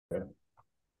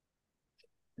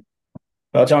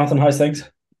Well, Jonathan, how's things?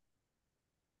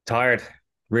 Tired,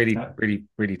 really, Uh, really,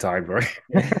 really tired, bro.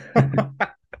 yeah.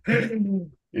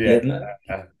 Yeah, late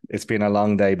night, it's been a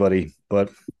long day, buddy, but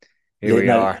here late we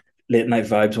night, are. late night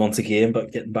vibes once again,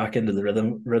 but getting back into the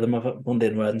rhythm of it Monday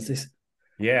and Wednesdays.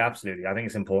 Yeah, absolutely. I think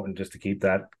it's important just to keep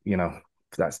that,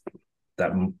 that's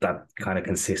that that kind of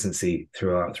consistency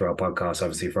through our podcast,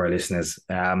 obviously for our listeners.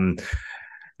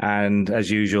 And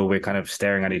as usual, we're kind of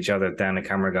staring at each other down the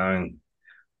camera, going,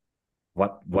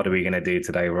 "What are we going to do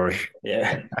today, Rory?"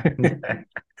 Yeah.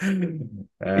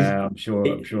 I'm sure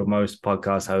most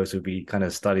podcast hosts would be kind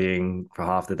of studying for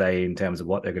half the day in terms of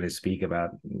what they're going to speak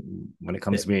about. When it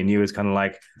comes to me and you, it's kind of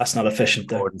like That's not efficient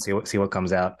though. record and see what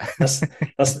comes out. That's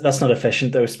that's not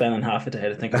efficient though. Spending half a day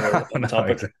to think about one No,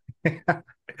 topic.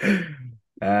 exactly.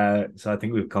 So I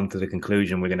think we've come to the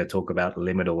conclusion we're going to talk about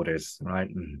limit orders, right?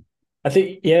 I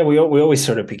think yeah, we always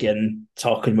sort of begin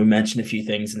talking. We mention a few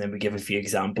things and then we give a few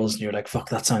examples, and you're like, "Fuck,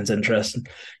 that sounds interesting."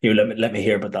 Let me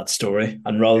hear about that story.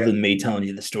 And rather Yeah, than me telling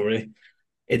you the story,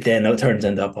 it turns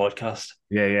into a podcast.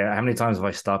 yeah, yeah. How many times have I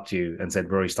stopped you and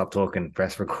said, "Rory, stop talking,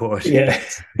 press record"? Yeah,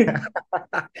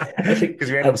 I think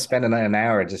Because we end up spending an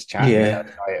hour just chatting about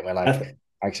yeah. it, and we're like, I,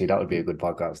 actually, that would be a good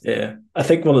podcast. yeah, I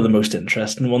think one of the most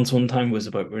interesting ones one time was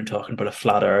about we were talking about a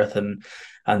flat Earth and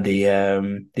the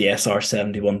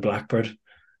SR-71 Blackbird.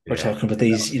 We're Yeah, talking about that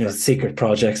these, was that. secret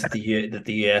projects that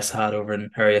the US had over in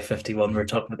Area 51. We're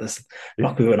talking about this. Yeah.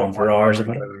 Fuck, we went on for Why hours would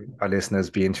about it. our listeners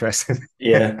be interested?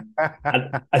 Yeah,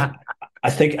 and I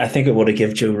think it would have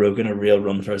given Joe Rogan a real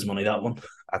run for his money. That one.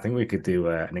 I think we could do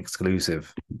an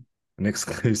exclusive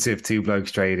two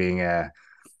blokes trading Yeah,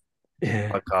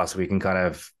 podcast. We can kind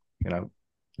of, you know,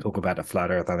 talk about the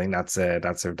flat Earth. I think that's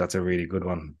a really good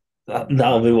one.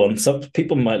 that'll be one. Some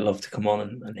people might love to come on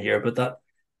and hear about that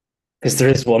because there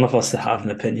is one of us that have an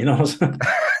opinion on it,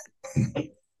 and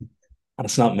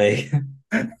it's not me.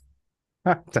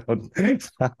 don't,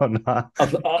 no,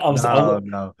 Obviously, no,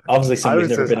 no. obviously, I somebody's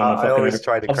was never just, been on a I fucking always air.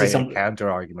 try to Obviously, create a some. counter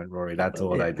argument, Rory. That's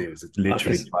all I Yeah, do is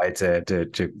literally because try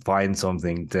to find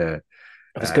something to.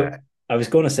 I was Uh, go. I was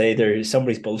going to say there's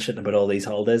somebody's bullshitting about all these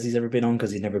holidays he's ever been on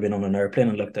because he's never been on an airplane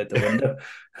and looked out the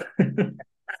window.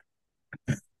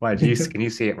 why do you can you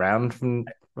see it round from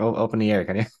up in the air?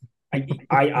 Can you?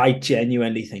 I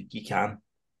genuinely think you can.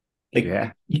 Like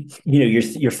Yeah.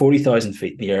 you're 40,000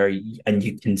 feet in the air and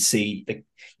you can see like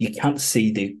you can't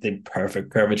see the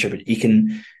perfect curvature, but you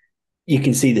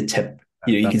can see the tip.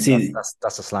 You can That's see that's that's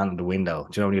that's the slant of the window.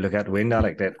 Do you know when you look out the window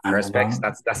like that I don't perspex?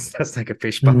 know. That's like a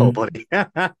fishbowl, Mm, buddy.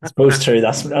 I suppose true.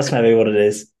 That's maybe what it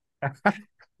is.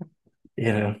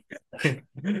 You know.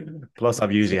 Plus,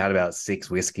 I've usually had about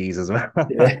six whiskeys as well.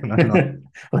 Yeah. No, no.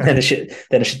 Well, then I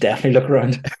should definitely look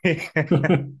around.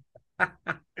 Yeah.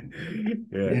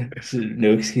 Yeah, so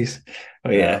no excuse. Oh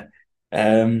Yeah.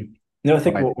 yeah. No, I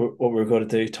think Right. what we're going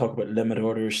to do talk about limit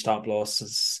orders, stop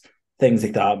losses, things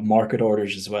like that, market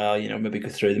orders as well. Maybe go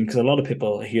through them because a lot of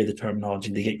people hear the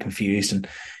terminology, they get confused, and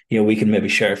we can maybe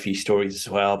share a few stories as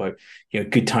well about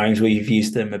good times we've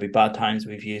used them, maybe bad times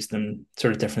we've used them,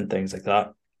 sort of different things like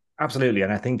that. Absolutely.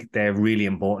 And I think they're really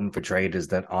important for traders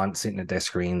that aren't sitting at their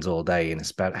screens all day. And it's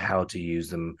about how to use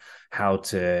them, how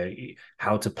to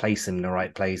place them in the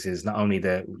right places, not only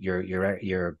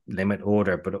your limit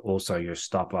order, but also your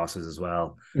stop losses as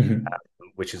well, Mhm.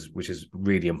 which is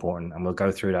really important. And we'll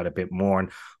go through that a bit more.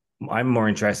 And I'm more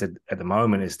interested at the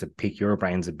moment is to pick your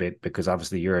brains a bit because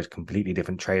obviously you're a completely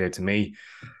different trader to me.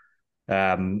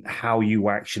 How you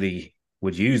actually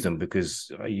would use them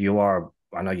because you are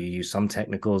I know you use some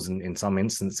technicals in some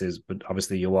instances, but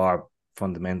obviously you are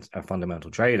a fundamental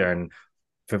trader. And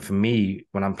for me,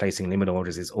 when I'm placing limit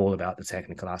orders, it's all about the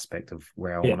technical aspect of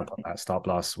where I want Yeah. to put that stop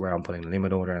loss, where I'm putting the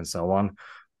limit order, and so on.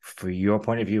 For your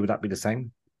point of view, would that be the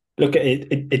same? Look,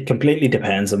 it completely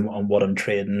depends on what I'm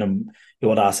trading and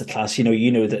what asset class.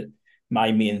 You know that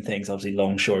my main thing is obviously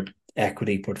long short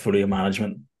equity portfolio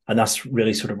management, and that's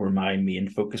really sort of where my main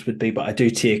focus would be. But I do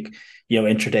take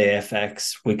intraday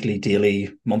FX, weekly, daily,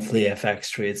 monthly FX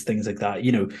trades, things like that.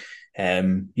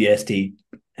 USD,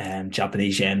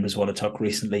 Japanese yen was one I took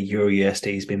recently. Euro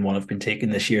USD has been one I've been taking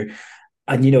this year,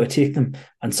 and I take them,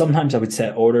 and sometimes I would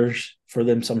set orders for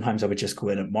them. Sometimes I would just go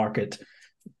in at market.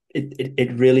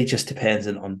 It really just depends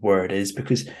on where it is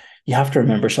because you have to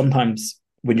remember sometimes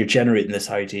when you're generating this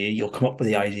idea, you'll come up with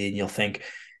the idea and you'll think,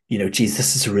 geez,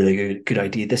 this is a really good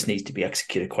idea. This needs to be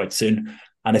executed quite soon.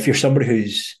 And if you're somebody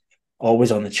who's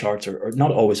always on the charts or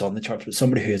not always on the charts, but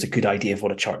somebody who has a good idea of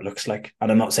what a chart looks like,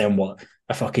 and I'm not saying what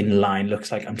a fucking line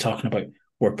looks like, I'm talking about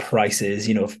where price is.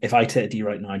 If I said to you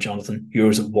right now, Jonathan,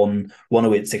 yours at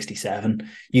 108.67,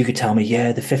 you could tell me,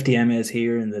 yeah, the 50 MA is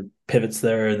here and the pivots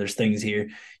there and there's things here.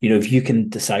 If you can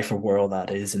decipher where all that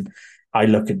is, and I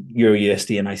look at Euro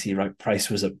USD and I see right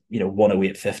price was at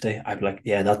 108.50, I'd be like,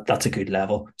 yeah, that's a good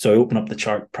level. So I open up the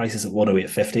chart, prices at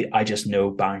 108.50. I just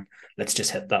know, bang, let's just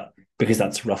hit that, because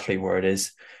that's roughly where it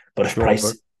is. But if Sure,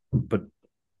 price, but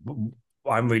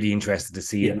I'm really interested to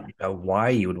see, yeah, why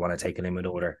you would want to take a limit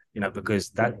order, because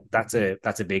that's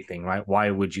a big thing, right? Why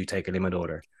would you take a limit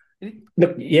order?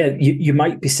 look, yeah, you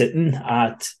might be sitting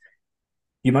at,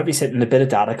 a bit of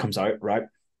data comes out, right?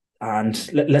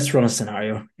 And let's run a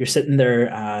scenario. You're sitting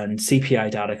there and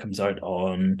CPI data comes out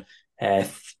on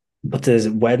what is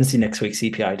it, Wednesday next week.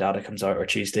 CPI data comes out, or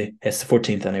Tuesday. It's the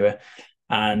 14th anyway.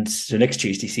 And so next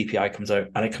Tuesday, CPI comes out,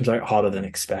 and it comes out hotter than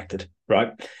expected,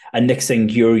 right? And next thing,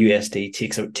 Euro USD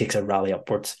takes a rally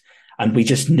upwards. And we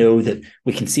just know that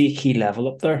we can see a key level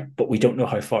up there, but we don't know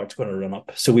how far it's going to run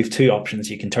up. So we've two options.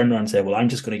 You can turn around and say, well, I'm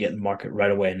just going to get in the market right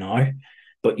away now,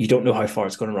 but you don't know how far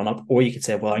it's going to run up. Or you could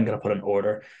say, well, I'm going to put an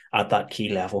order at that key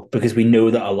level, because we know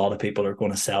that a lot of people are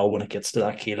going to sell when it gets to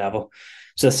that key level.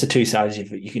 So that's the two sides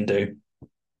you can do.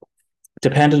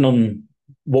 Depending on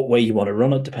what way you want to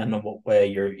run it, depending on what way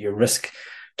your risk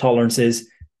tolerance is,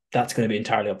 that's going to be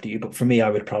entirely up to you. But for me,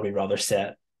 I would probably rather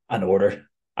set an order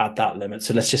at that limit.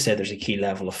 So let's just say there's a key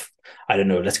level of, I don't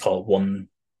know, let's call it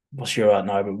what's your at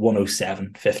now, but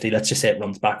 107.50. Let's just say it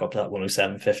runs back up to that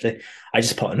 107.50. I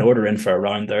just put an order in for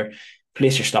around there,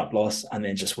 place your stop loss, and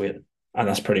then just wait. And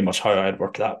that's pretty much how I'd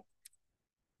work that.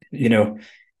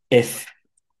 If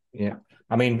Yeah,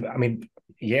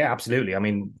 yeah, absolutely.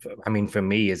 For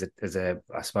me,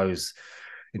 I suppose,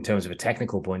 in terms of a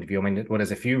technical point of view,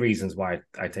 there's a few reasons why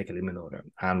I take a limit order,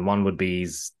 and one would be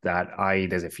that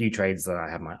there's a few trades that I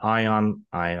have my eye on.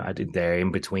 They're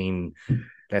in between,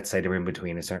 let's say they're in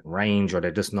between a certain range, or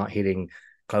they're just not hitting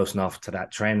close enough to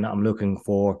that trend that I'm looking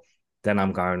for. Then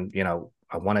I'm going,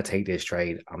 I want to take this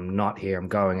trade. I'm not here. I'm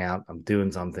going out. I'm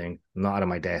doing something. I'm not out of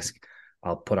my desk.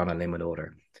 I'll put on a limit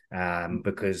order.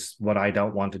 Because what I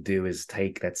don't want to do is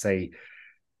take, let's say,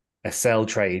 a sell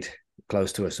trade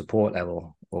close to a support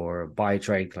level, or a buy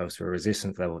trade close to a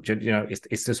resistance level.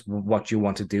 It's just, what you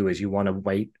want to do is you want to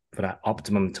wait for that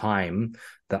optimum time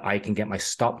that I can get my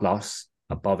stop loss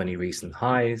above any recent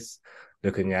highs,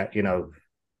 looking at,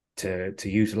 to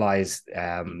utilize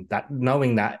that,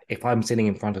 knowing that if I'm sitting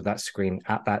in front of that screen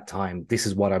at that time, this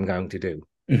is what I'm going to do.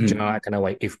 mm-hmm. Do you know, I can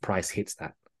wait if price hits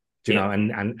that. Do you know,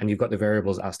 and you've got the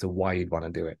variables as to why you'd want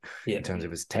to do it, in terms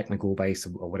of its technical base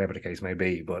or whatever the case may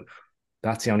be. But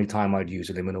that's the only time I'd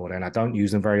use a limit order, and I don't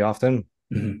use them very often.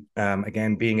 Mm-hmm.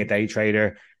 Again, being a day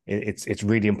trader, it's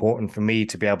really important for me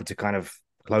to be able to kind of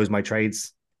close my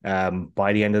trades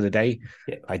by the end of the day.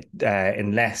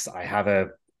 Unless I have a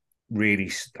really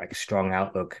strong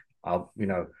outlook, I'll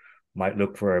might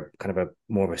look for a kind of a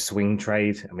more of a swing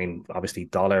trade. Obviously,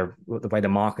 dollar, the way the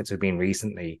markets have been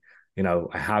recently,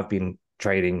 I have been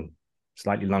trading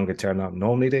slightly longer term than I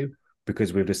normally do,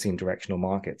 because we've just seen directional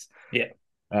markets.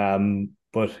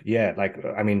 But yeah,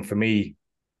 for me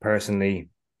personally,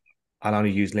 I'll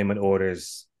only use limit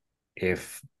orders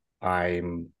if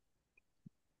I'm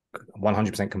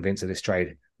 100% convinced of this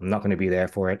trade. I'm not going to be there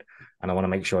for it, and I want to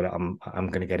make sure that I'm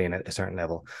going to get in at a certain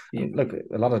level. And look,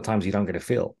 a lot of the times you don't get a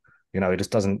fill. It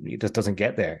just doesn't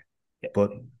get there.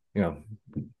 But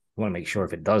want to make sure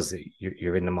if it does,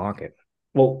 you're in the market.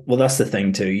 Well, that's the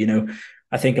thing too.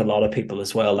 I think a lot of people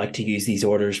as well like to use these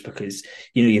orders because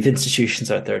you have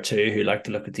institutions out there too who like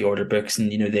to look at the order books,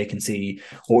 and they can see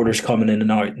orders coming in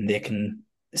and out, and they can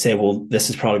say, well, this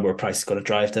is probably where price is going to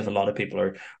drive to. If a lot of people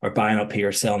are buying up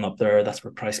here, selling up there, that's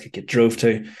where price could get drove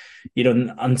to.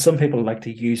 And some people like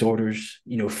to use orders,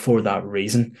 for that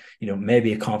reason.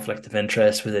 Maybe a conflict of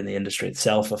interest within the industry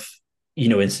itself of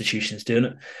institutions doing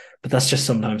it. But that's just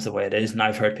sometimes the way it is. And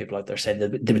I've heard people out there saying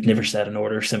that they would never set an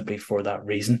order simply for that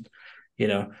reason.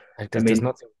 There's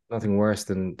nothing worse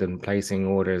than placing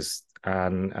orders.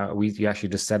 And you actually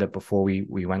just said it before we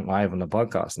went live on the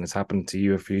podcast, and it's happened to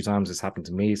you a few times. It's happened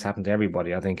to me. It's happened to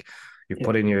everybody. I think you've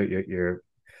put in your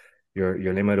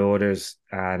limit orders,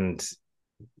 and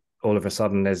all of a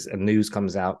sudden there's a news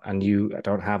comes out, and you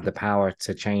don't have the power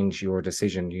to change your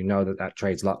decision. You know that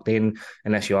trade's locked in,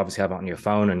 unless you obviously have it on your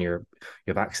phone and you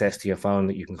have access to your phone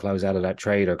that you can close out of that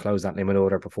trade or close that limit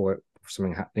order before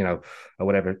something, or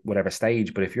whatever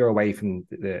stage. But if you're away from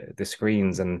the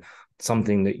screens, and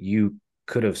something that you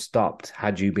could have stopped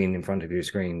had you been in front of your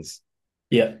screens,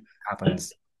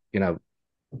 happens,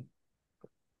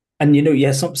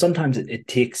 And sometimes it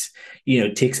takes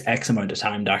X amount of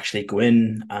time to actually go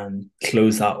in and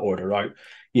close that order out.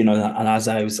 And as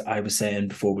I was saying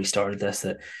before we started this,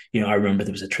 that, I remember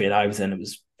there was a trade I was in. It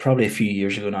was probably a few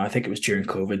years ago now. I think it was during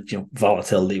COVID.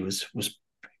 Volatility was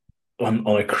on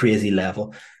a crazy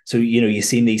level. So, you've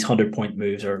seen these 100-point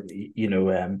moves, or,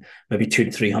 maybe 200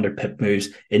 to 300 pip moves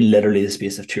in literally the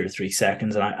space of 2 or 3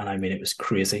 seconds. And I mean, it was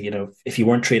crazy. If you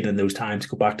weren't trading in those times,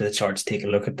 go back to the charts, take a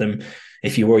look at them.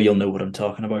 If you were, you'll know what I'm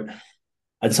talking about.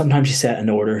 And sometimes you set an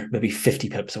order maybe 50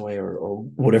 pips away, or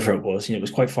whatever it was. It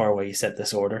was quite far away. You set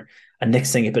this order, and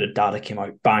next thing, a bit of data came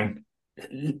out, bang,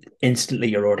 instantly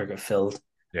your order got filled.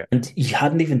 Yeah. And you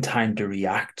hadn't even time to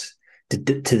react to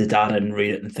the data and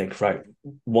read it and think, right,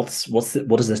 what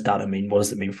does this data mean? What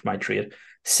does it mean for my trade?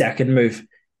 Second move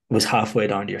was halfway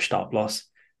down to your stop loss.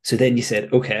 So then you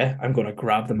said, okay, I'm going to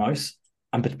grab the mouse,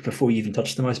 and before you even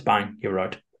touch the mouse, bang, you're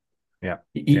out. Yeah.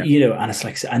 And it's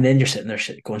like, and then you're sitting there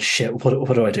going, shit,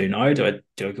 what do I do now? Do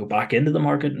I go back into the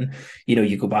market? And,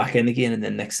 you go back in again, and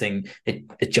then next thing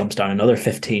it jumps down another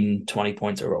 15, 20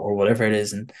 points, or whatever it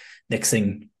is. And next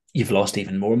thing you've lost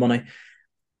even more money.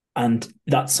 And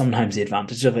that's sometimes the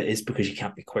advantage of it, is because you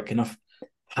can't be quick enough.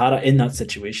 In that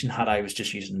situation, had I was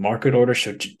just using market orders,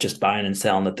 so just buying and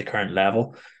selling at the current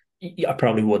level, I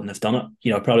probably wouldn't have done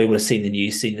it. I probably would have seen the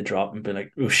news, seen the drop, and been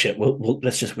like, "Oh shit,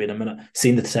 let's just wait a minute."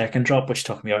 Seen the second drop, which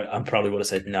took me out, and probably would have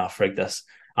said, "No, frig this.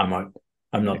 I'm out.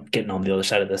 I'm Yeah. not getting on the other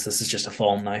side of this. This is just a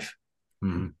falling knife."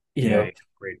 Mm-hmm. You Yeah, know.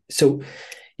 great. So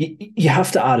you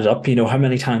have to add it up. How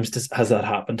many times has that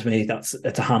happened to me? It's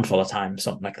a handful of times.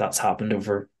 Something like that's happened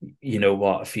over,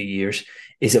 a few years.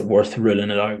 Is it worth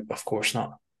ruling it out? Of course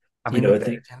not. I mean, look, I at the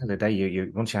think, end of the day,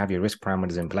 you once you have your risk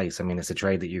parameters in place, I mean, it's a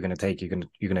trade that you're going to take. You're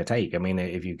going to take. I mean,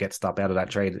 if you get stopped out of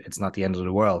that trade, it's not the end of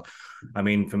the world. I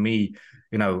mean, for me,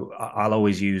 I'll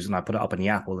always use, and I put it up in the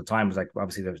app all the time. It's like,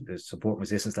 obviously there's support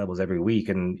resistance levels every week,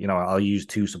 and I'll use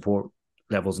 2 support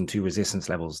levels and 2 resistance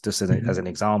levels just as an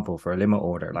example for a limit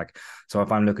order. Like, so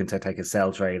if I'm looking to take a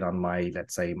sell trade on my,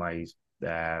 let's say my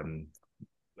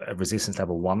resistance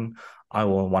level 1, I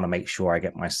will want to make sure I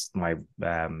get my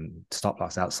stop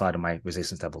loss outside of my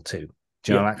resistance level 2.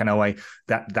 Do you know that kind of way?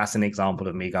 That's an example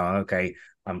of me going, okay,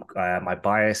 my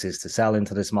bias is to sell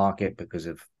into this market because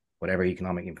of whatever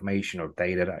economic information or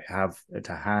data that I have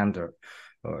to hand,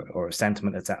 or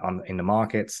sentiment that's in the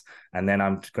markets, and then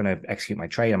I'm going to execute my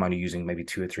trade. I'm only using maybe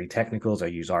 2 or 3 technicals. I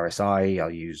use RSI, I'll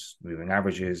use moving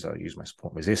averages, I'll use my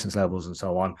support resistance levels, and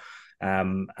so on.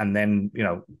 And then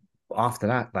after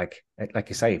that, like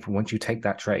you say, once you take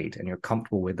that trade and you're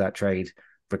comfortable with that trade,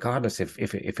 regardless if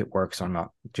it works or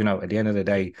not, at the end of the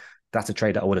day, that's a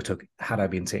trade that I would have took had I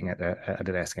been sitting at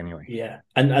the desk anyway. Yeah,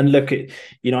 and look, I'm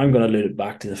going to allude it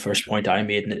back to the first point I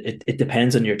made, and it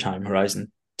depends on your time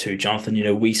horizon too,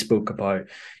 Jonathan. We spoke about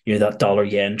that dollar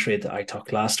yen trade that I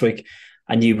took last week,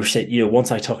 and you were saying,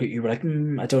 once I took it, you were like,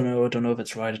 I don't know if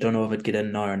it's right, I don't know if I'd get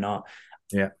in now or not.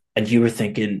 Yeah. And you were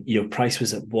thinking, price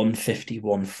was at 150,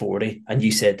 140. And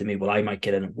you said to me, well, I might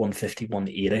get in at 150,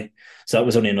 180. So that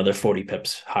was only another 40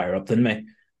 pips higher up than me.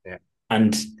 Yeah.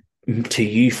 And to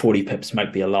you, 40 pips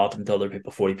might be a lot, and to other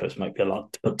people, 40 pips might be a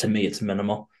lot. But to me, it's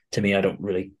minimal. To me, I don't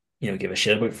really, give a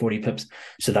shit about 40 pips.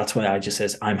 So that's why I just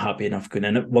says I'm happy enough going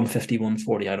in at 150,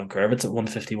 140. I don't care if it's at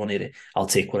 150, 180. I'll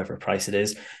take whatever price it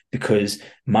is, because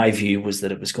my view was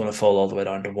that it was going to fall all the way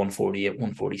down to 148,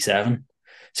 147.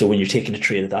 So when you're taking a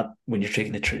trade of that,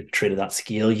 trade of that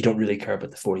scale, you don't really care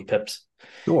about the 40 pips,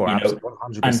 Sure, you know, absolutely,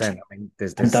 100%. and I mean,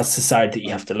 and that's the side that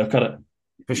you have to look at it,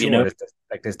 for you sure, know.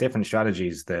 there's different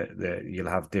strategies that you'll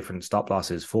have different stop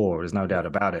losses for. There's no doubt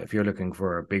about it. If you're looking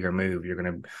for a bigger move, you're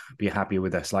going to be happy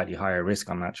with a slightly higher risk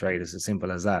on that trade. It's as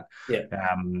simple as that. Yeah.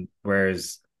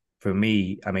 Whereas for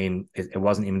me, I mean, it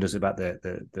wasn't even just about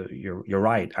the you're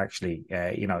right, actually.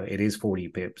 It is 40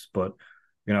 pips, but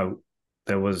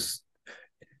there was,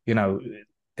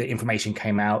 the information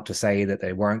came out to say that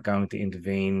they weren't going to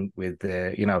intervene with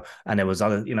and there was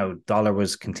other, dollar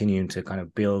was continuing to kind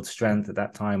of build strength at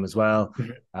that time as well.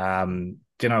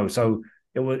 So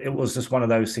it was just one of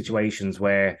those situations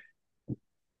where,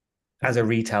 as a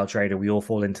retail trader, we all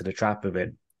fall into the trap of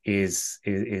it, is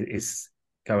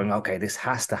going, okay, this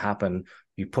has to happen.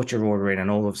 You put your order in and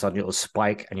all of a sudden it'll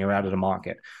spike and you're out of the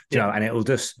market, and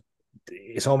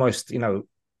it's almost,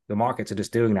 the markets are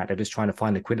just doing that. They're just trying to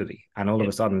find liquidity, and all of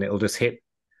a sudden it'll just hit,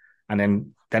 and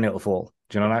then it'll fall.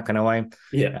 Do you know that kind of way?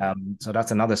 Yeah. So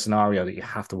that's another scenario that you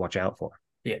have to watch out for.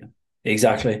 Yeah,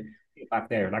 exactly. Back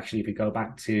there, and actually, if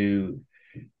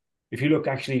you look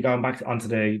actually going back onto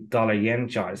the dollar yen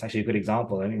chart, it's actually a good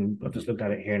example. I mean, I've just looked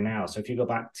at it here now. So if you go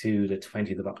back to the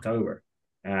 20th of October,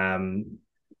 on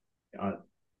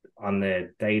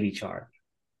the daily chart,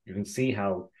 you can see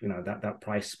how that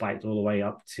price spiked all the way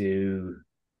up to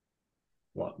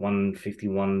what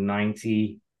 151,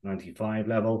 90, 95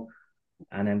 level,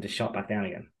 and then just shot back down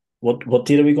again. What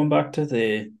date are we going back to?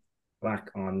 The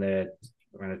Back on the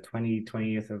around the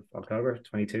 20th of October,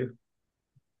 22.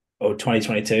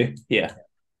 2022. Yeah.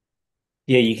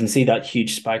 Yeah, you can see that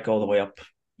huge spike all the way up,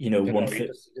 You one know, you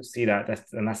foot. just see that.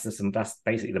 That's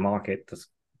basically the market just,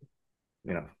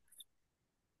 you know,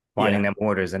 finding Yeah. them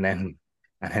orders and then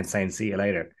saying see you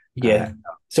later. Uh, Yeah.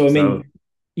 So I so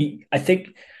mean, I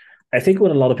think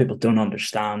what a lot of people don't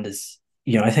understand is,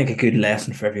 I think a good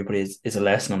lesson for everybody is a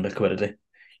lesson on liquidity,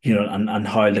 and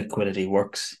how liquidity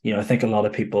works. I think a lot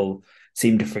of people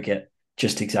seem to forget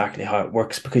just exactly how it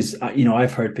works because,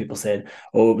 I've heard people saying,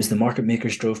 oh, it was the market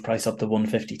makers drove price up to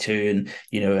 152 and,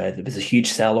 there was a huge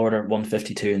sell order at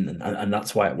 152 and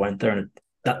that's why it went there.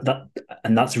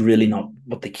 And that's really not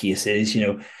what the case is.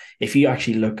 If you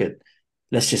actually look at,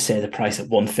 let's just say the price at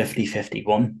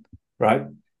 150.51, right?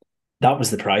 That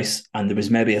was the price, and there was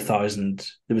maybe a thousand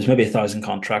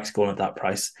contracts going at that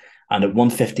price, and at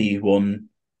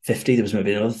 151.50 there was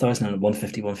maybe another thousand, and at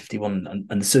 151.51,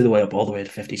 and so the way up all the way to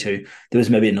 52 there was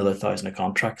maybe another thousand of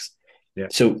contracts. yeah,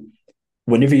 So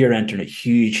whenever you're entering at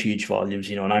huge volumes,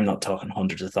 and I'm not talking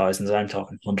hundreds of thousands, I'm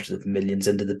talking hundreds of millions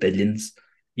into the billions,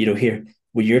 here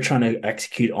when you're trying to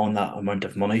execute on that amount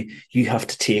of money, you have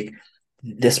to take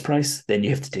this price, then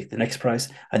you have to take the next price,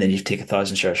 and then you take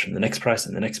 1,000 shares from the next price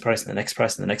and the next price and the next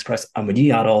price and the next price. And when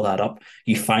you add all that up,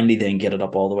 you finally then get it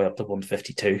up all the way up to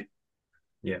 152.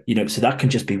 yeah, So that can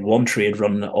just be one trade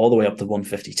running it all the way up to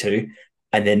 152.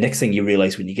 And then next thing you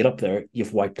realize when you get up there,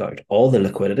 you've wiped out all the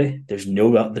liquidity. There's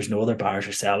no other buyers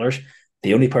or sellers.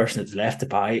 The only person that's left to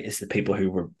buy is the people who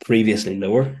were previously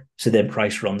lower. So then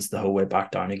price runs the whole way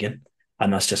back down again.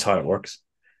 And that's just how it works.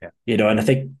 yeah. And I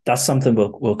think that's something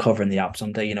we'll cover in the app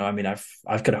someday. I mean,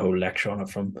 I've got a whole lecture on it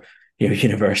from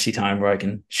university time where I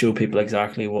can show people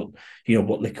exactly what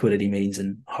liquidity means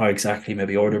and how exactly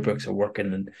maybe order books are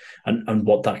working and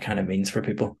what that kind of means for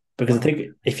people. Because I Wow.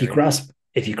 think if you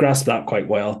grasp that quite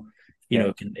well,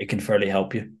 Yeah, it can fairly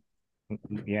help you.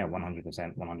 yeah,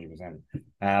 100%, 100%.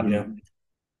 You know,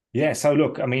 Yeah. So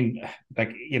look, I mean,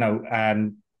 like,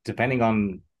 depending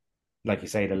on, like you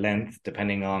say, the length,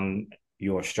 depending on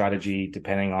your strategy,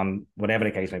 depending on whatever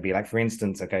the case may be. Like for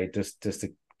instance, okay, just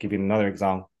to give you another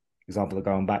example of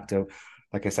going back to,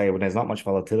 like I say, when there's not much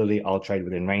volatility, I'll trade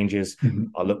within ranges. mm-hmm.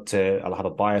 I'll have a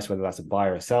bias, whether that's a buy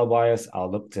or a sell bias.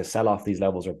 I'll look to sell off these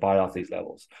levels or buy off these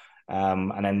levels.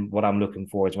 And then what I'm looking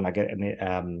for is when I get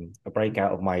a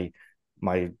breakout of my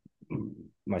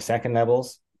my second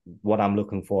levels, what I'm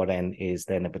looking for then is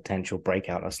then a potential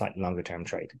breakout, a slightly longer term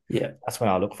trade. Yeah, That's when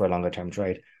I'll look for a longer term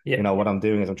trade. yeah, What I'm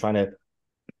doing is I'm trying to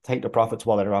take the profits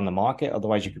while they're on the market.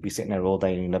 Otherwise, you could be sitting there all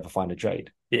day and you never find a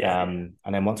trade. yeah. And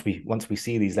then once we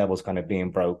see these levels kind of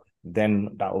being broke, then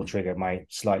that will trigger my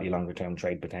slightly longer term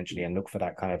trade potentially and look for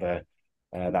that kind of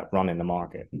that run in the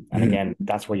market. And Mm-hmm. again,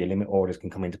 that's where your limit orders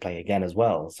can come into play again as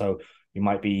well. So you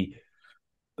might be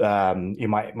you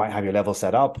might have your level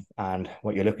set up, and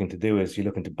what you're looking to do is you're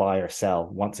looking to buy or sell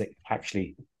once it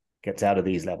actually gets out of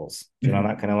these levels. Do you know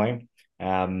that kind of way?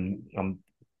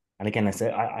 And again,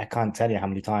 I can't tell you how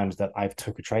many times that I've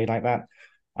took a trade like that,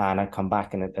 and I come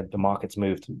back and the market's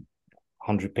moved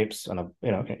 100 pips and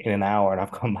in an hour, and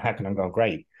I've come back and I'm going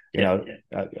great. Yeah,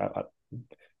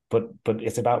 But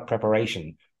it's about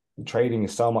preparation. Trading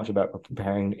is so much about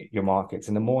preparing your markets.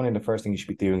 In the morning, the first thing you should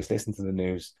be doing is listen to the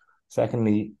news.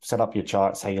 Secondly, set up your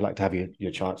charts, how you like to have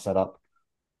your chart set up.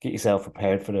 Get yourself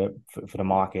prepared for the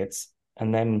markets,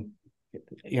 and then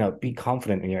be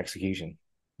confident in your execution.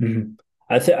 mm-hmm.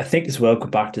 I think as well, go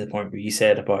back to the point where you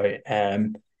said about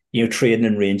trading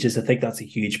in ranges. I think that's a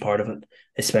huge part of it,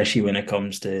 especially when it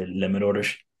comes to limit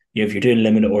orders. If you're doing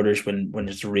limit orders when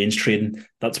it's range trading,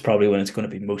 that's probably when it's going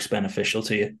to be most beneficial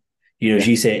to you. As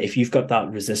Yeah, you say, if you've got that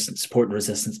resistance, support and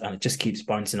resistance, and it just keeps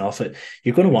bouncing off it,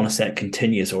 you're going to want to set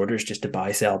continuous orders just to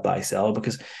buy, sell.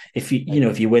 Because if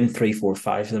you win three, four,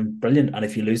 five of them, brilliant. And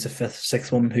if you lose the fifth,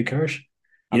 sixth one, who cares?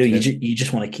 absolutely. You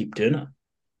just want to keep doing it.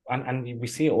 And we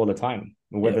see it all the time,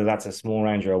 Yeah, whether that's a small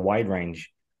range or a wide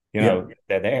range. yeah.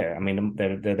 They're there. I mean,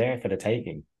 they're there for the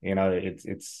taking.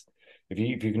 It's if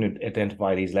you can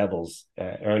identify these levels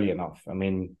early enough. I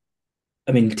mean,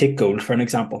 take gold for an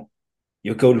example.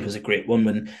 Gold was a great one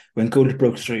when gold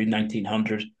broke through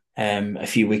 1900 a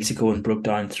few weeks ago and broke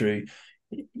down through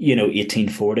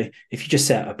 1840. If you just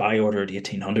set a buy order at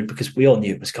 1800 because we all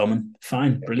knew it was coming,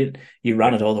 fine, brilliant. You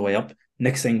ran yeah. it all the way up.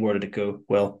 Next thing, where did it go?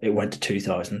 Well, it went to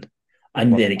 2000,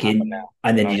 and What's then going to happen again, now?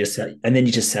 and then No.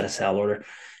 you just set a sell order.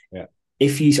 Yeah.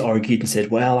 If he's argued and said,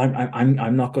 "Well,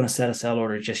 I'm not going to set a sell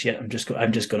order just yet. I'm just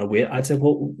going to wait," I'd say,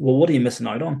 "Well, what are you missing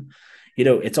out on?"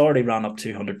 It's already ran up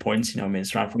 200 points. I mean,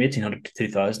 it's ran from 1800 to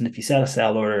 2000. If you set a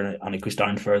sell order and it goes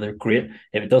down further, great.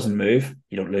 If it doesn't move,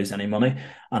 you don't lose any money.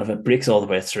 And if it breaks all the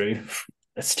way through,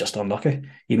 it's just unlucky.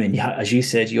 As you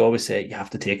said, you always say you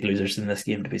have to take losers in this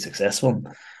game to be successful.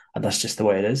 And that's just the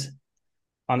way it is.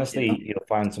 Honestly, you'll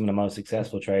find some of the most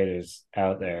successful traders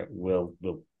out there will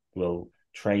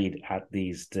trade at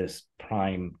these just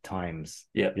prime times.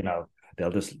 Yeah.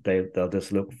 They'll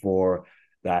just look for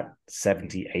that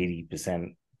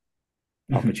 70-80%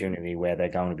 opportunity where they're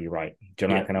going to be right. Do you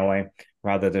know that kind of way?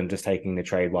 Rather than just taking the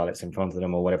trade while it's in front of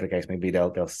them or whatever the case may be,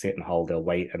 they'll sit and hold, they'll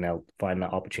wait, and they'll find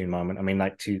that opportune moment. I mean,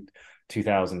 like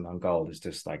 2000 on gold is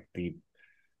just like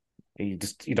you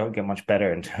don't get much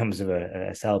better in terms of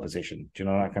a sell position. Do you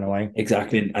know that kind of way?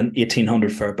 Exactly. And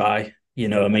 1800 for a buy.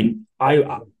 I mean,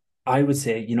 I would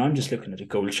say, I'm just looking at a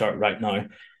gold chart right now.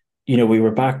 We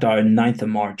were back down 9th of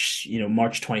March,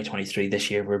 March 2023 this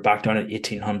year. We're back down at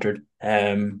 1800.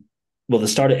 Well,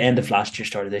 the end of last year,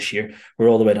 started this year. We're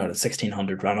all the way down at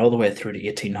 1600, ran all the way through to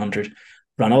 1800,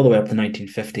 ran all the way up to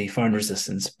 1950, found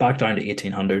resistance, back down to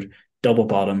 1800, double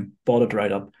bottom, bought it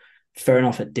right up. Fair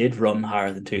enough, it did run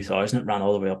higher than 2000. It ran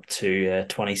all the way up to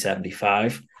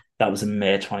 2075. That was in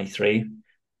May 23,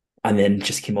 and then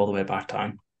just came all the way back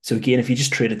down. So again, if you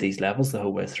just traded these levels the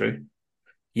whole way through,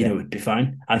 it would be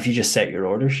fine. And if you just set your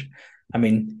orders, I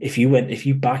mean, if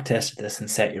you back tested this and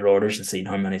set your orders and seen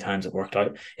how many times it worked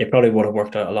out, it probably would have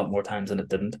worked out a lot more times than it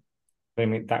didn't. I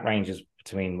mean, that range is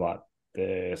between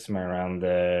somewhere around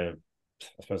I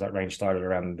suppose that range started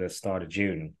around the start of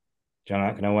June. Do you know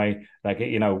that kind of way? Like,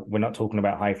 we're not talking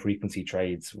about high frequency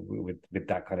trades with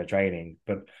that kind of trading,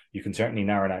 but you can certainly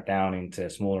narrow that down into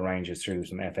smaller ranges through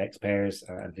some FX pairs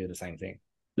and do the same thing.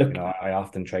 Look, I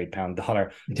often trade pound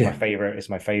dollar. It's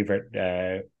my favorite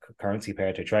currency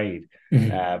pair to trade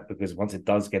because once it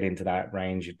does get into that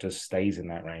range, it just stays in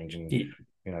that range, and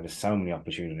there's so many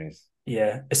opportunities.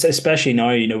 Yeah, especially now,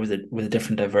 with the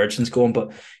different divergence going.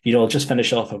 But I'll just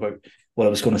finish off about what I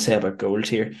was going to say about gold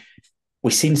here.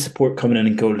 We've seen support coming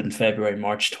in gold in February,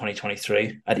 March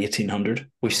 2023 at 1800.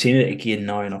 We've seen it again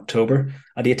now in October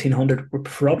at 1800. We're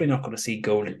probably not going to see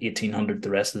gold at 1800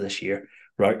 the rest of this year,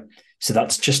 right? So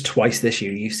that's just twice this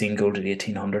year you've seen gold at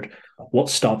 1800.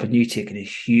 What's stopping you taking a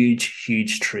huge,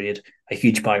 huge trade, a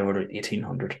huge buy order at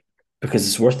 1800? Because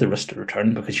it's worth the risk to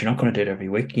return, because you're not going to do it every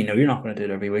week. You're not going to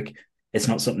do it every week. It's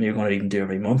not something you're going to even do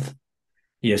every month.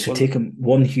 So taking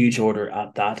one huge order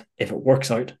at that, if it works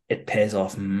out, it pays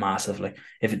off massively.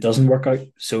 If it doesn't work out,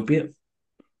 so be it.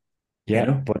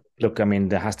 Yeah, but look, I mean,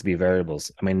 there has to be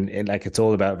variables. I mean, it's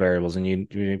all about variables, and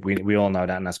we all know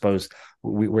that. And I suppose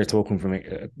we're talking from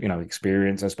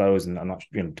experience, I suppose, and I'm not,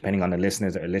 depending on the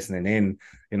listeners that are listening in,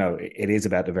 it is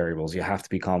about the variables. You have to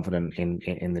be confident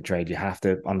in the trade. You have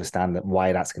to understand that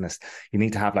why that's going to. You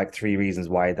need to have like 3 reasons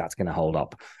why that's going to hold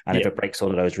up, and if it breaks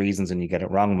all of those reasons and you get it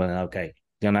wrong, then okay,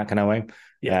 that kind of way.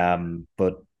 Yeah.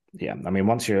 But yeah, I mean,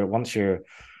 once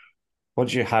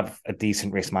you have a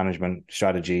decent risk management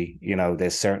strategy,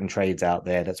 there's certain trades out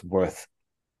there that's worth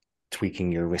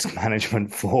tweaking your risk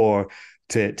management for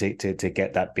to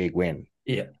get that big win.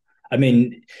 Yeah. I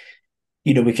mean,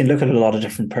 we can look at a lot of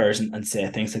different pairs and say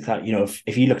things like that.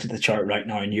 If you looked at the chart right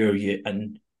now in Euro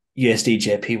and USD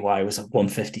JPY was at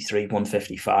 153,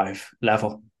 155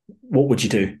 level, what would you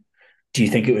do? Do you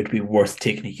think it would be worth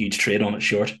taking a huge trade on it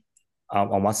short?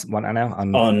 On what now?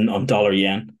 On dollar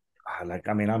yen.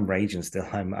 I'm raging still.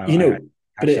 I'm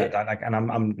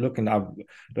looking.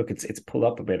 It's pulled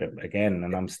up a bit again,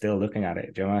 and I'm still looking at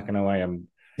it. Do you know, in a way, I'm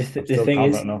still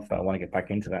confident enough that I want to get back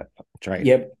into that trade.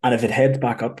 Yep. And if it heads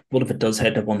back up, what if it does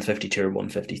head to 152 or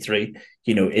 153?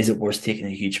 Is it worth taking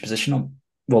a huge position on?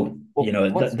 Well,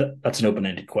 that's an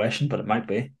open-ended question, but it might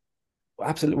be.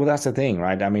 Absolutely. Well, that's the thing,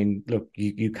 right? I mean, look,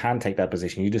 you can take that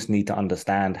position. You just need to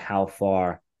understand how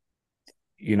far,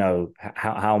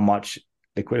 how much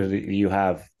liquidity you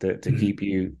have to keep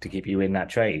you in that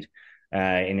trade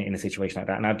in a situation like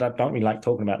that. And I don't really like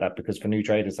talking about that, because for new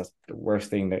traders, that's the worst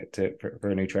thing for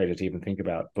a new trader to even think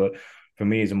about. But for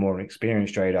me, as a more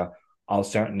experienced trader, I'll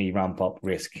certainly ramp up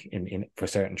risk in for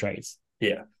certain trades.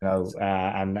 Yeah.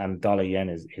 And dollar yen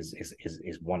is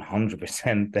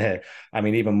 100% there. I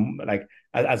mean, even like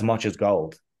as much as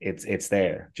gold, it's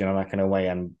there. Do you know, that kind of way?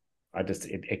 And I just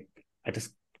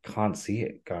can't see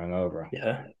it going over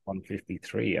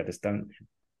 153. I just don't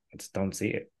see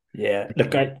it. Yeah.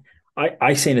 Look,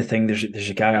 I seen a thing. There's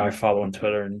a guy I follow on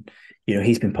Twitter, and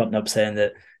he's been putting up saying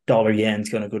that dollar yen's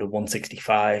going to go to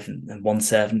 165 and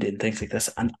 170 and things like this.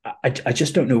 And I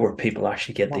just don't know where people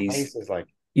actually get these.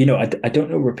 I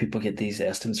don't know where people get these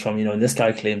estimates from. And this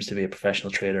guy claims to be a professional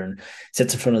trader and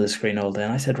sits in front of the screen all day.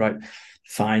 And I said, right,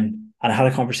 fine. And I had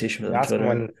a conversation with him on Ask them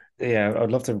Twitter. when, yeah,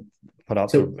 I'd love to put up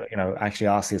the, So actually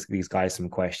ask these guys some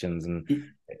questions and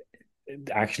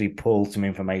actually pull some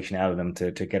information out of them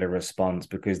to get a response,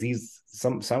 because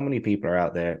so many people are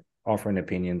out there offering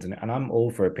opinions, and I'm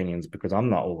all for opinions because I'm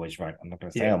not always right. I'm not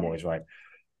going to say yeah, I'm always right,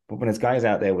 but when there's guys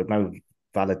out there with no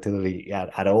volatility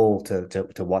at all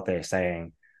to what they're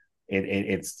saying,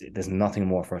 it's there's nothing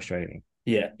more frustrating.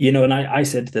 yeah, and I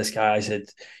said to this guy, I said,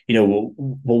 well,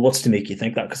 what's to make you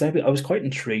think that? Because I was quite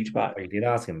intrigued by. I did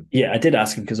ask him. Yeah, I did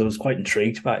ask him because I was quite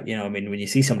intrigued by. I mean, when you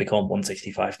see somebody calling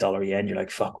 $165 yen, you're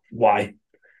like, fuck, why?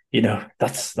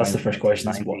 That's the first question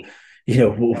is what,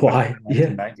 1990. why? Yeah,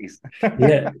 1990s.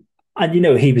 yeah. And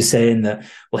he was saying that,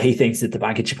 well, he thinks that the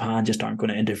Bank of Japan just aren't going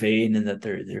to intervene and that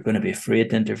they're going to be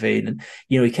afraid to intervene. And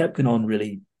he kept going on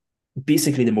really.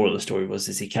 Basically, the moral of the story was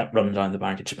is he kept running down the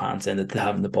Bank of Japan saying that they're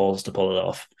having the balls to pull it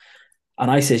off. And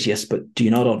I says yes, but do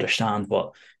you not understand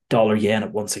what dollar yen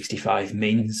at 165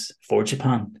 means for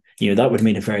Japan? That would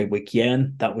mean a very weak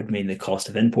yen. That would mean the cost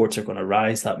of imports are going to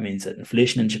rise. That means that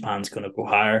inflation in Japan is going to go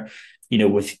higher.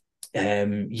 With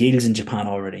yields in Japan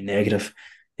already negative.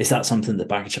 Is that something that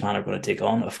Bank of Japan are going to take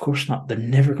on? Of course not. They're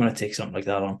never going to take something like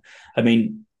that on. I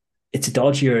mean, it's a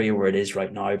dodgy area where it is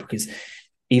right now because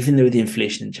even though the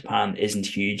inflation in Japan isn't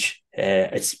huge,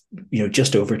 it's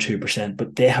just over 2%,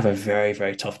 but they have a very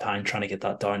very tough time trying to get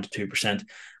that down to 2%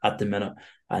 at the minute.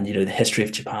 And the history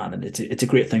of Japan, and it's a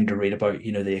great thing to read about.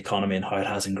 The economy and how it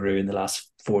hasn't grew in the last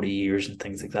 40 years and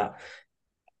things like that.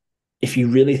 If you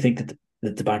really think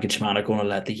that the Bank of Japan are going to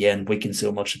let the yen weaken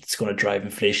so much that it's going to drive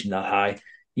inflation that high,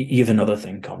 you have another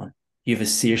thing coming. You have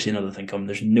seriously another thing coming.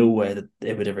 There's no way that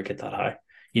it would ever get that high,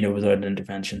 without an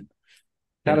intervention. You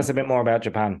Tell know. us a bit more about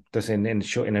Japan, just in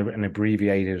short, in an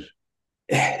abbreviated.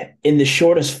 In the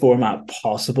shortest format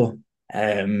possible.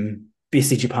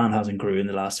 Basically, Japan hasn't grew in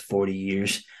the last 40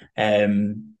 years. I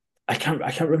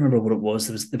can't remember what it was.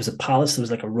 There was a palace. There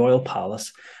was like a royal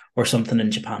palace or something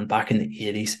in Japan back in the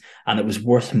 80s, and it was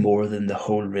worth more than the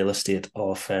whole real estate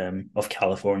of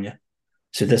California.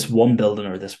 So this one building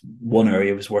or this one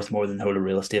area was worth more than the whole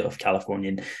real estate of California.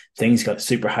 And things got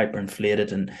super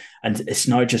hyperinflated, and it's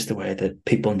now just the way that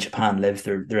people in Japan live.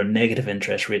 They're on negative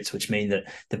interest rates, which mean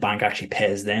that the bank actually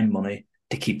pays them money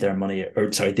to keep their money, or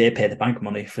sorry, they pay the bank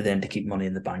money for them to keep money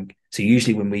in the bank. So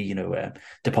usually when we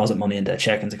deposit money into a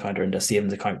checkings account or into a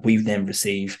savings account, we then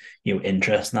receive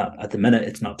interest. And that at the minute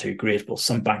it's not too great. Well,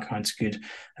 some bank accounts are good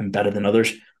and better than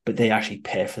others, but they actually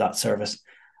pay for that service.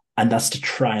 And that's to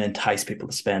try and entice people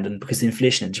to spend. And because the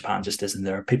inflation in Japan just isn't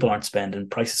there, people aren't spending,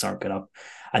 prices aren't going up,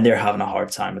 and they're having a hard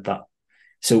time with that.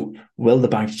 So, will the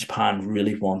Bank of Japan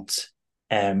really want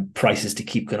prices to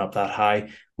keep going up that high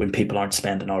when people aren't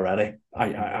spending already?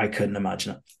 I couldn't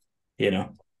imagine it. Did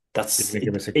That's you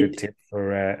give us a good tip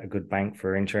for a good bank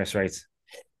for interest rates?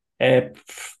 uh,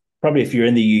 probably if you're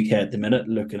in the UK at the minute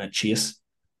looking at Chase,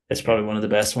 it's Yeah. probably one of the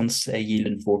best ones,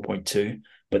 yielding 4.2.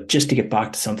 But just to get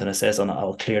back to something it says on it,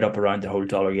 I'll clear it up around the whole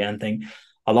dollar yen thing.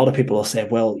 A lot of people will say,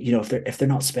 well, if they're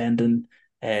not spending,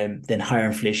 then higher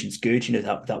inflation is good.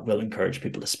 That will encourage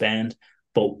people to spend.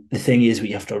 But the thing is, what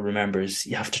you have to remember is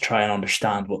you have to try and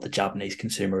understand what the Japanese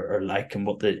consumer are like and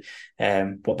what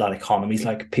that economy is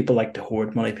like. People like to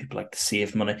hoard money. People like to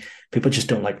save money. People just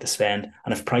don't like to spend.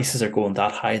 And if prices are going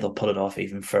that high, they'll put it off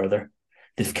even further.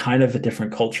 They've kind of a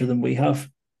different culture than we have,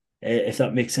 if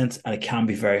that makes sense. And it can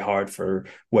be very hard for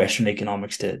Western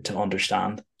economics to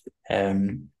understand.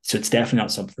 So it's definitely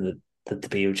not something that the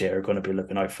BOJ are going to be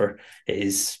looking out for,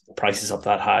 is prices up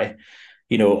that high.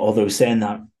 Although saying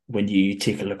that, when you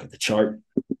take a look at the chart,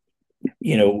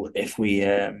 if we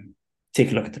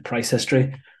take a look at the price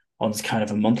history on kind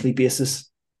of a monthly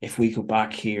basis, if we go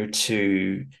back here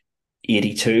to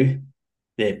 82,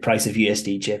 the price of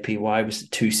USD JPY was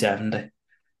 270.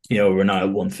 We're now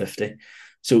at 150.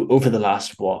 So over the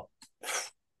last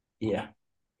yeah,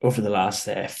 over the last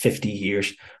 50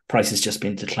 years, price has just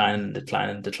been declining,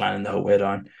 declining, declining the whole way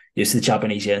down. So the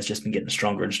Japanese yen's just been getting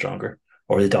stronger and stronger,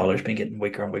 or the dollar's been getting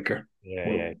weaker and weaker. Yeah,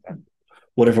 yeah.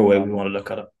 Whatever way we want to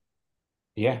look at it.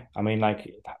 Yeah, I mean,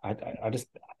 like, I just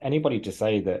anybody to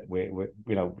say that we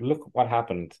look what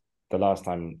happened the last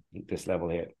time this level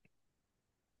hit.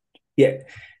 Yeah,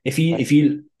 if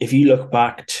you look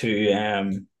back to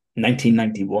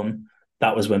 1991,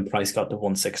 that was when price got to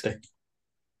 160.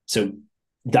 So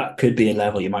that could be a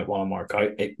level you might want to mark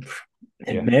out. Yeah,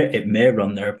 It may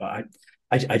run there, but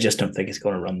I just don't think it's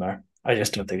going to run there. I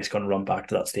just don't think it's going to run back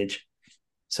to that stage.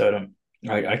 So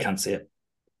I can't see it.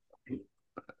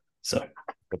 So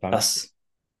good time. that's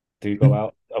Do you go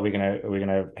out? Are we gonna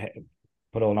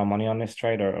put all our money on this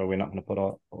trade, or are we not going to put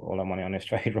all our money on this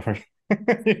trade, Rory?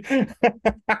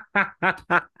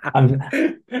 I'm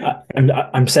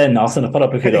I'm saying nothing. I put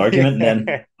up a good argument, and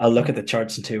then I'll look at the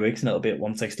charts in 2 weeks, and it'll be at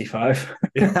 165.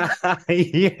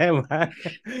 Yeah, man.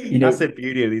 You That's know, the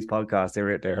beauty of these podcasts. They're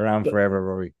around but forever,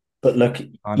 Rory. but look,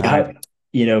 On you have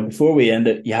hang. before we end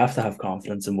it, you have to have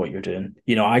confidence in what you're doing.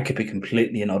 I could be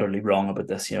completely and utterly wrong about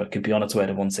this. It could be on its way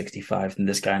to 165, and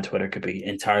this guy on Twitter could be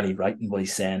entirely right in what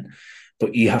he's saying.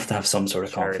 But you have to have some sort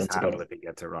of Sure as confidence about hell it. if he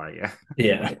gets it right, yeah.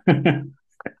 Yeah.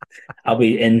 I'll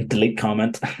be in delete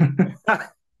comment.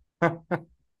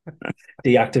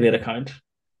 Deactivate account.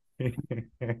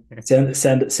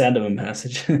 Send him a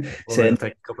message Well, they'll saying,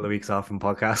 take a couple of weeks off from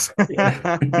podcasts.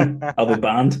 yeah, I'll be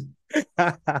banned.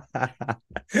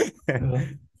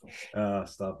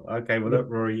 Stop. Okay, well, look,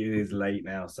 Rory, it is late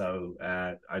now, so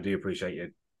I do appreciate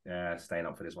you staying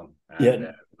up for this one, and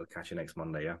Yeah, we'll catch you next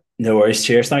Monday. Yeah. no worries.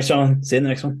 Cheers. Thanks, John. See you in the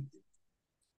next one.